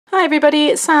Hi everybody,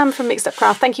 it's Sam from Mixed Up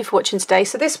Craft. Thank you for watching today.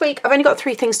 So this week I've only got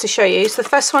 3 things to show you. So the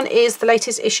first one is the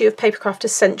latest issue of Papercraft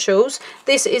Essentials.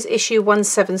 This is issue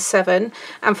 177,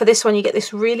 and for this one you get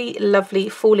this really lovely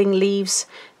falling leaves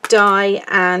die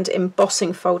and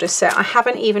embossing folder set. I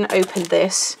haven't even opened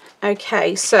this.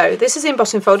 Okay, so this is the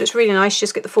embossing folder. It's really nice, you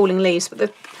just get the falling leaves,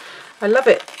 but I love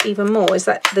it even more is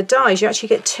that the dies, you actually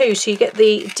get 2. So you get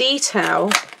the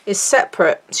detail is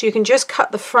separate, so you can just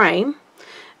cut the frame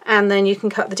and then you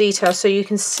can cut the detail, so you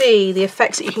can see the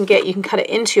effects that you can get. You can cut it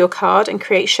into your card and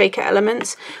create shaker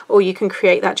elements, or you can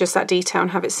create just that detail and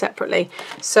have it separately.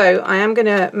 So I am going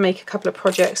to make a couple of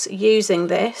projects using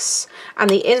this, and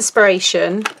the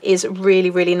inspiration is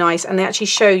really nice, and they actually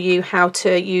show you how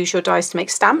to use your dies to make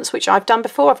stamps, which I've done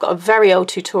before. I've got a very old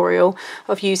tutorial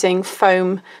of using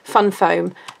fun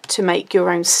foam to make your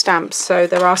own stamps, so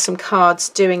there are some cards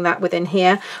doing that within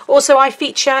here. Also, I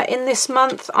feature in this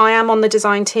month, I am on the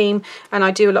design team and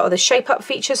I do a lot of the shape up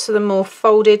features, so the more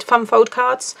folded fun fold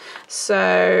cards.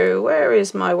 So where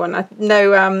is my one?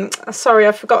 Sorry,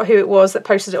 I forgot who it was that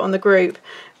posted it on the group,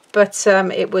 but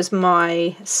it was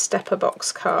my stepper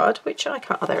box card, which I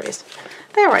can't, oh there it is,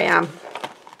 there I am,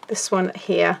 this one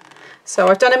here. So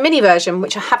I've done a mini version,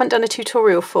 which I haven't done a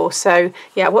tutorial for, so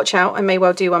yeah, watch out, I may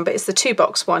well do one, but it's the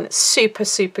 2-box one. It's super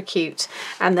cute.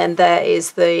 And then there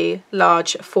is the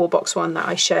large 4-box one that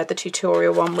I shared, the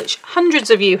tutorial one, which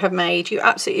hundreds of you have made. You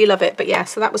absolutely love it. But yeah,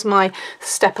 so that was my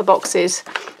stepper boxes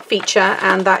feature,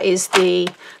 and that is the,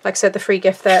 like I said, the free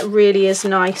gift there. It really is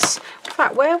nice. In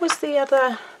fact, where was the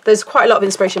other? There's quite a lot of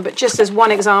inspiration, but just as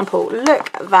one example, look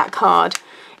at that card.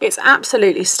 It's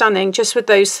absolutely stunning, just with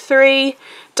those 3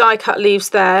 die cut leaves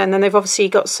there, and then they've obviously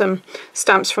got some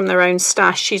stamps from their own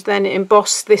stash. She's then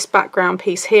embossed this background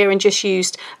piece here and just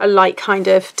used a light kind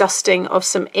of dusting of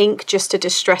some ink just to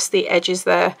distress the edges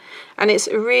there, and it's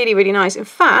really nice. In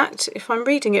fact, if I'm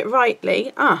reading it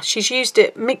rightly, she's used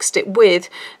it, mixed it with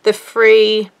the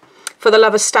free For the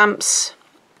Love of Stamps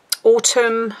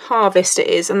Autumn Harvest it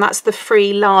is, and that's the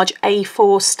free large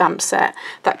A4 stamp set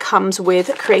that comes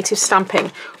with creative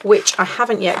stamping, which I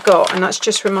haven't yet got, and that's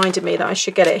just reminded me that I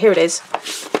should get it. Here it is,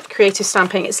 creative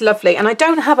stamping. It's lovely, and I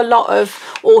don't have a lot of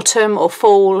autumn or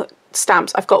fall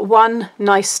stamps. I've got one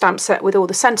nice stamp set with all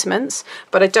the sentiments,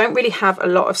 but I don't really have a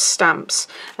lot of stamps,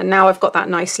 and now I've got that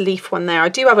nice leaf one there. I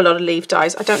do have a lot of leaf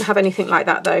dies. I don't have anything like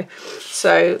that though.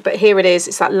 So, but here it is,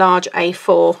 it's that large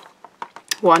A4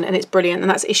 one, and it's brilliant, and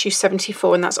that's issue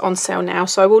 74, and that's on sale now.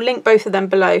 So I will link both of them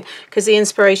below, because the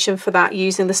inspiration for that,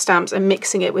 using the stamps and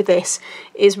mixing it with this,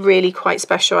 is really quite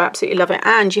special. I absolutely love it.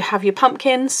 And you have your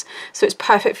pumpkins, so it's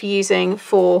perfect for using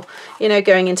for, you know,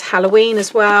 going into Halloween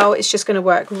as well. It's just going to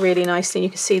work really nicely. You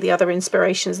can see the other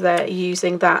inspirations there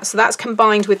using that. So that's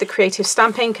combined with the creative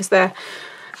stamping, because they're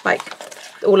like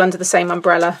all under the same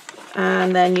umbrella.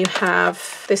 And then you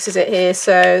have, this is it here,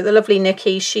 so the lovely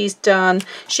Nikki,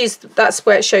 that's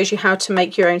where it shows you how to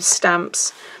make your own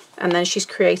stamps, and then she's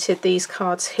created these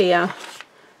cards here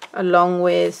along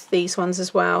with these ones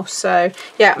as well. So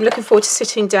yeah, I'm looking forward to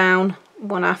sitting down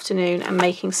one afternoon and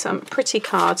making some pretty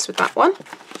cards with that one.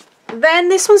 Then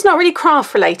this one's not really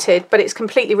craft related, but it's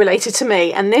completely related to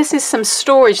me, and this is some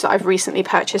storage that I've recently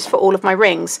purchased for all of my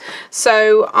rings.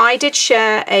 So I did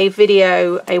share a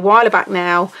video a while back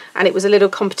now, and it was a little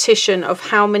competition of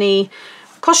how many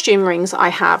costume rings I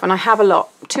have, and I have a lot,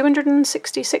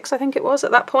 266 I think it was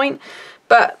at that point,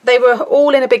 but they were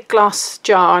all in a big glass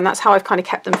jar, and that's how I've kind of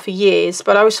kept them for years.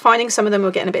 But I was finding some of them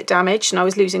were getting a bit damaged, and I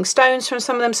was losing stones from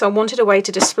some of them, so I wanted a way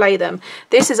to display them.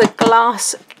 This is a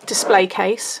glass display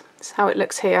case. That's how it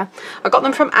looks here. I got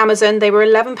them from Amazon. They were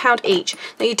 £11 each.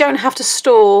 Now you don't have to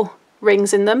store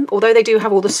rings in them, although they do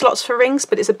have all the slots for rings,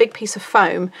 but it's a big piece of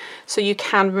foam, so you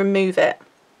can remove it.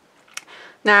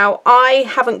 Now I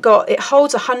haven't got, it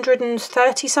holds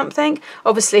 130 something.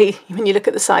 Obviously when you look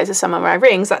at the size of some of my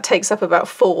rings, that takes up about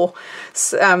 4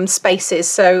 spaces,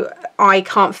 so I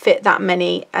can't fit that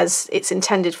many as it's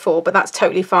intended for, but that's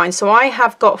totally fine. So I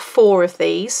have got 4 of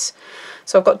these.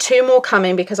 So I've got 2 more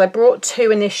coming, because I brought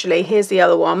 2 initially. Here's the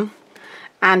other one,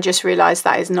 and just realised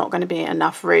that is not going to be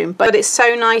enough room. But it's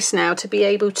so nice now to be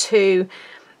able to,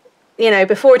 you know,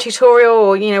 before a tutorial,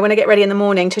 or, you know, when I get ready in the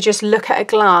morning, to just look at a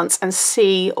glance and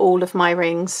see all of my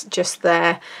rings just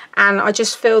there. And I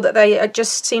just feel that they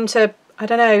just seem to, I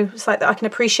don't know, it's like that I can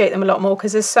appreciate them a lot more,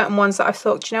 because there's certain ones that I've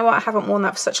thought, do you know what, I haven't worn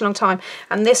that for such a long time.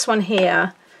 And this one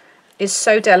here is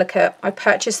so delicate. I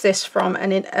purchased this from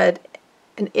an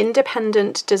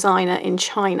independent designer in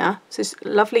China. So this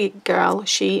lovely girl,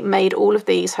 she made all of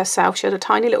these herself. She had a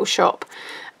tiny little shop,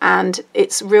 and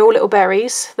it's real little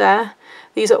berries there.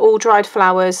 These are all dried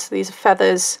flowers, these are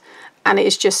feathers, and it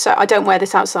is just so, I don't wear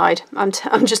this outside. I'm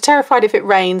just terrified if it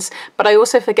rains, but I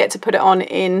also forget to put it on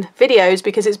in videos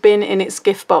because it's been in its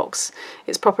gift box,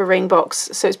 its proper ring box,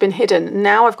 so it's been hidden.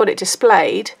 Now I've got it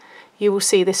displayed, you will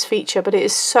see this feature, but it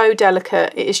is so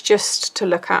delicate. It is just to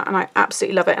look at, and I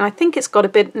absolutely love it. And I think it's got a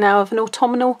bit now of an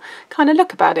autumnal kind of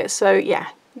look about it. So yeah,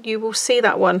 you will see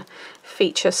that one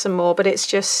feature some more, but it's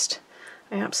just,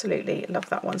 I absolutely love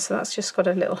that one. So that's just got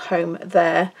a little home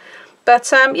there. But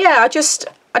yeah,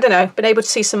 I don't know, been able to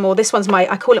see some more. This one's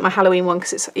I call it my Halloween one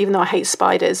because it's, even though I hate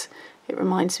spiders, it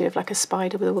reminds me of like a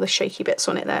spider with all the shaky bits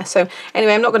on it there. So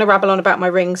anyway, I'm not going to rabble on about my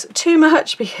rings too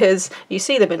much because you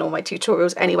see them in all my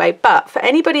tutorials anyway. But for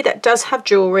anybody that does have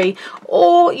jewellery,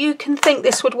 or you can think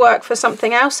this would work for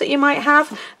something else that you might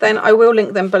have, then I will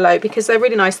link them below because they're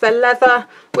really nice. They're leather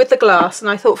with the glass, and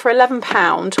I thought for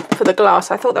 £11 for the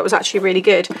glass, I thought that was actually really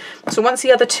good. So once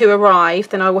the other two arrive,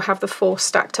 then I will have the 4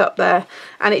 stacked up there,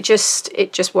 and it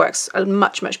just works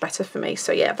much better for me.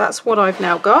 So yeah, that's what I've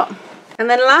now got. And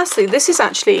then lastly, this is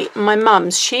actually my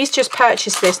mum's. She's just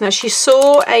purchased this. Now, she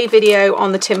saw a video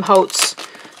on the Tim Holtz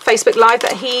Facebook Live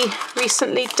that he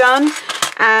recently done,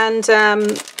 and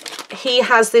he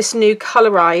has this new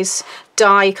Colorize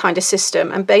dye kind of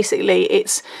system, and basically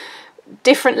it's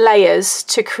different layers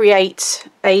to create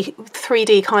a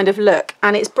 3D kind of look,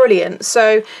 and it's brilliant.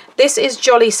 So this is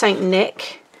Jolly Saint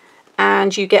Nick,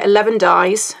 and you get 11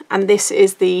 dies, and this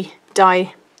is the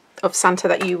die of Santa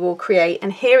that you will create,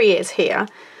 and here he is here.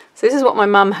 So this is what my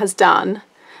mum has done,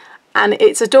 and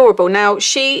it's adorable. Now,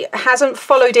 she hasn't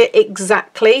followed it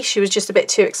exactly, she was just a bit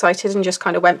too excited and just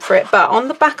kind of went for it, but on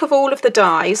the back of all of the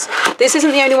dies, this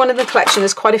isn't the only one in the collection,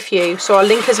 there's quite a few, so I'll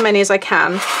link as many as I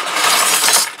can.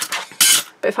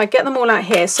 But if I get them all out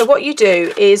here, so what you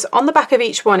do is on the back of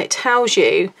each one it tells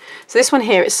you, so this one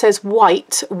here it says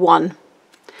white 1,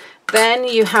 then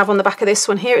you have on the back of this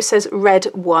one here it says red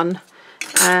 1,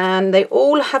 and they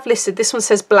all have listed, this one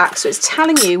says black, so it's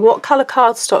telling you what colour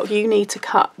cardstock you need to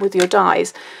cut with your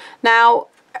dies. Now,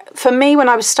 for me, when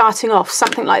I was starting off,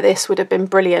 something like this would have been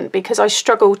brilliant because I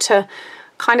struggled to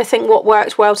kind of think what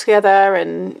worked well together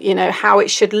and, you know, how it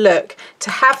should look. To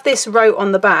have this wrote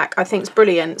on the back, I think is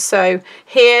brilliant. So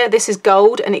here, this is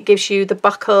gold, and it gives you the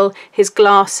buckle, his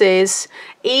glasses,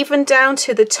 even down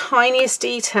to the tiniest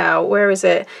detail. Where is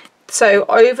it? So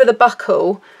over the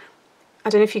buckle, I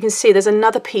don't know if you can see, there's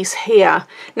another piece here.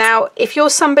 Now, if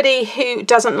you're somebody who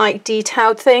doesn't like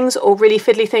detailed things or really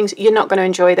fiddly things, you're not going to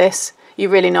enjoy this. You're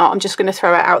really not. I'm just going to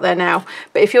throw it out there now.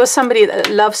 But if you're somebody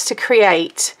that loves to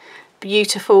create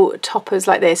beautiful toppers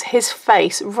like this, his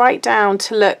face right down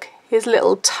to look, his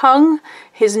little tongue,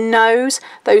 his nose,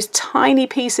 those tiny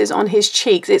pieces on his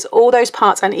cheeks, it's all those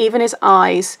parts, and even his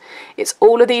eyes, it's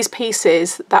all of these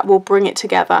pieces that will bring it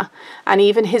together. And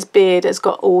even his beard has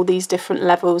got all these different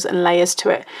levels and layers to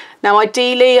it. Now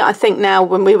ideally, I think now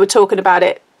when we were talking about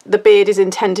it, the beard is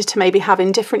intended to maybe have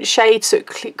in different shades, so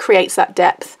it creates that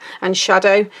depth and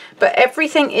shadow, but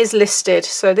everything is listed.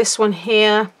 So this one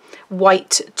here,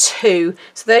 white 2,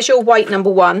 so there's your white number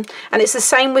 1, and it's the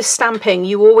same with stamping.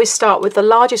 You always start with the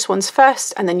largest ones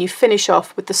first, and then you finish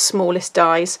off with the smallest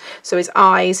dies. So his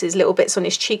eyes, his little bits on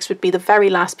his cheeks would be the very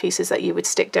last pieces that you would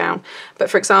stick down. But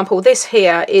for example, this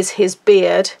here is his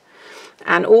beard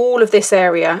and all of this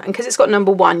area, and because it's got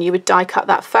number 1, you would die cut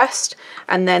that first,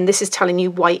 and then this is telling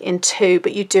you white in 2,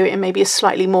 but you do it in maybe a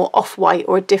slightly more off-white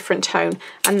or a different tone,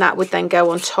 and that would then go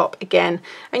on top again.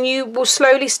 And you will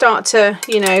slowly start to,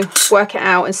 you know, work it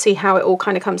out and see how it all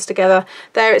kind of comes together.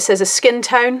 There it says a skin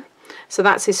tone, so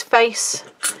that's his face.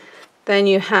 Then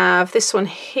you have this one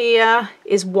here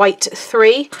is white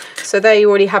 3, so there you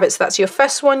already have it. So that's your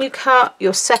first one you cut,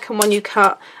 your second one you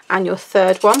cut, and your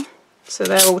third one. So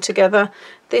they're all together.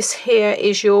 This here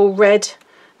is your red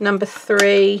number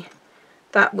 3.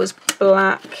 That was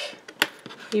black.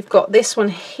 You've got this one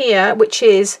here, which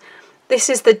is, this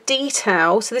is the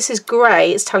detail. So this is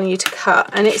grey, it's telling you to cut.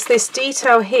 And it's this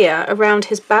detail here around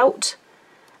his belt.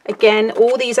 Again,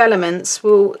 all these elements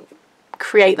will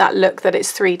create that look that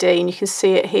it's 3D, and you can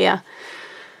see it here.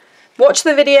 Watch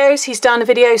the videos, he's done a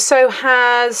video, so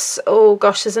has, oh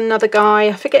gosh, there's another guy,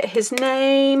 I forget his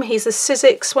name, he's a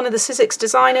Sizzix, one of the Sizzix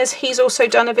designers, he's also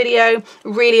done a video,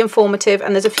 really informative,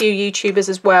 and there's a few YouTubers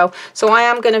as well. So I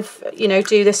am going to, you know,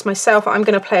 do this myself, I'm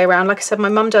going to play around. Like I said, my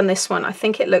mum done this one, I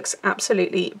think it looks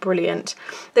absolutely brilliant.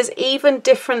 There's even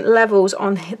different levels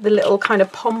on the little kind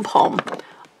of pom-pom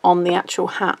on the actual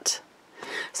hat.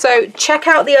 So check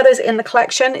out the others in the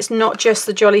collection, it's not just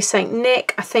the Jolly Saint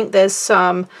Nick, I think there's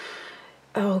some,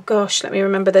 oh gosh, let me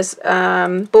remember, there's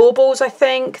baubles, I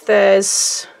think,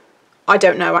 there's I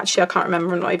don't know, actually, I can't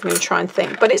remember. I'm not even going to try and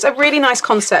think. But it's a really nice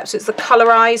concept. So it's the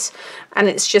Colorize, and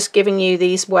it's just giving you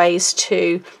these ways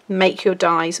to make your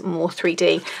dies more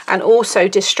 3D, and also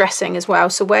distressing as well.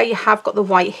 So where you have got the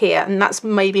white here, and that's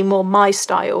maybe more my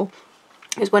style,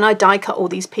 is when I die cut all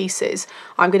these pieces,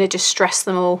 I'm going to distress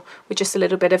them all with just a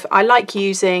little bit of, I like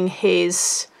using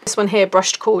this one here,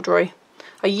 brushed corduroy.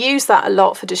 I use that a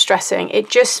lot for distressing. It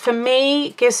just, for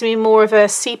me, gives me more of a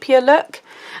sepia look,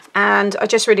 and I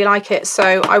just really like it.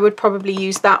 So I would probably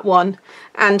use that one.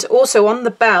 And also on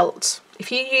the belt,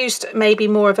 if you used maybe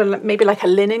more of a, maybe like a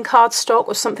linen cardstock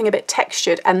or something a bit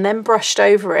textured, and then brushed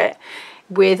over it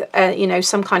with, you know,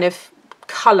 some kind of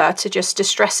colour to just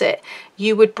distress it,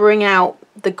 you would bring out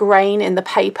the grain in the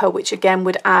paper, which again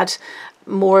would add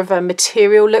more of a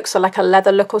material look, so like a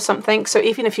leather look or something. So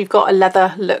even if you've got a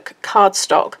leather look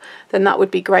cardstock, then that would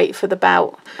be great for the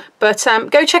belt. But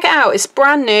go check it out, it's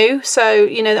brand new, so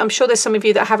you know, I'm sure there's some of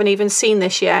you that haven't even seen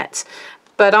this yet,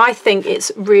 but I think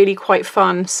it's really quite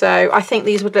fun. So I think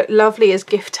these would look lovely as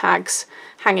gift tags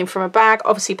hanging from a bag,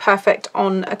 obviously perfect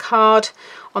on a card,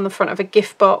 on the front of a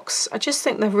gift box. I just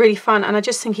think they're really fun, and I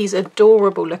just think he's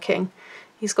adorable looking.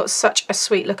 He's got such a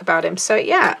sweet look about him. So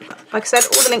yeah, like I said,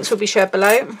 all the links will be shared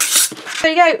below.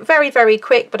 There you go, very, very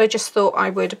quick, but I just thought I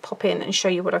would pop in and show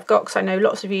you what I've got, because I know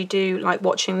lots of you do like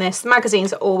watching this. The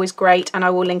magazines are always great, and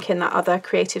I will link in that other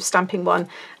creative stamping one,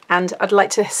 and I'd like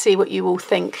to see what you all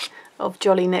think of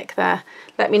Jolly Nick there.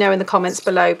 Let me know in the comments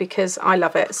below, because I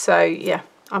love it. So yeah,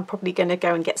 I'm probably going to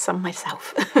go and get some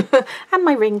myself. And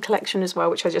my ring collection as well,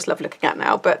 which I just love looking at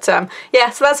now. But yeah,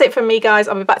 so that's it from me, guys.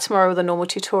 I'll be back tomorrow with a normal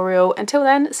tutorial. Until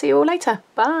then, see you all later.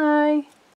 Bye.